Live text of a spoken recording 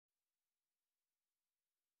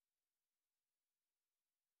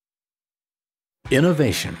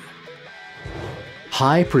Innovation,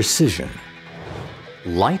 high precision,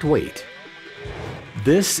 lightweight.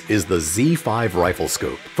 This is the Z5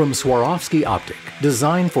 Riflescope from Swarovski Optik,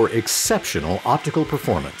 designed for exceptional optical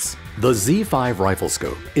performance. The Z5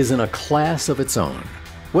 Riflescope is in a class of its own.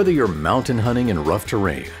 Whether you're mountain hunting in rough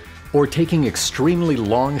terrain or taking extremely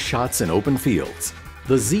long shots in open fields,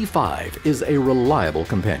 the Z5 is a reliable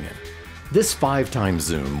companion. This 5x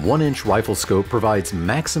zoom 1-inch riflescope provides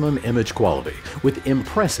maximum image quality with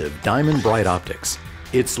impressive diamond bright optics.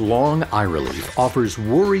 Its long eye relief offers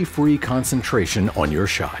worry-free concentration on your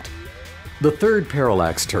shot. The third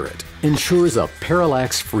parallax turret ensures a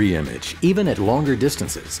parallax-free image even at longer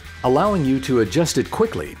distances, allowing you to adjust it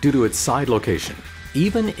quickly due to its side location,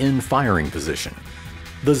 even in firing position.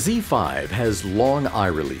 The Z5 has long eye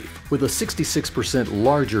relief with a 66%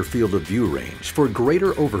 larger field of view range for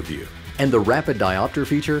greater overview, and the rapid diopter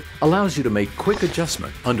feature allows you to make quick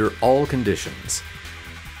adjustment under all conditions.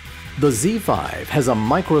 The Z5 has a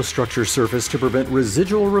microstructure surface to prevent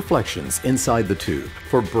residual reflections inside the tube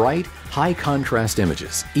for bright, high-contrast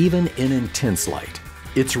images, even in intense light.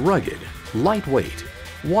 It's rugged, lightweight,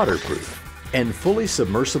 waterproof, and fully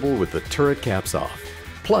submersible with the turret caps off.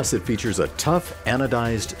 Plus, it features a tough,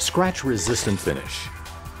 anodized, scratch-resistant finish.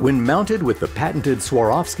 When mounted with the patented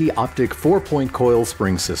Swarovski Optik 4-point coil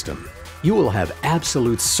spring system, you will have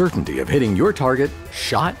absolute certainty of hitting your target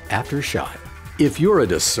shot after shot. If you're a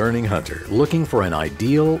discerning hunter looking for an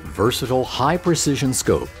ideal, versatile, high-precision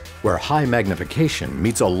scope where high magnification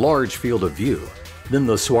meets a large field of view, then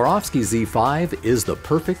the Swarovski Z5 is the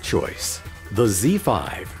perfect choice. The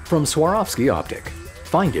Z5 from Swarovski Optik.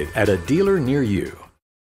 Find it at a dealer near you.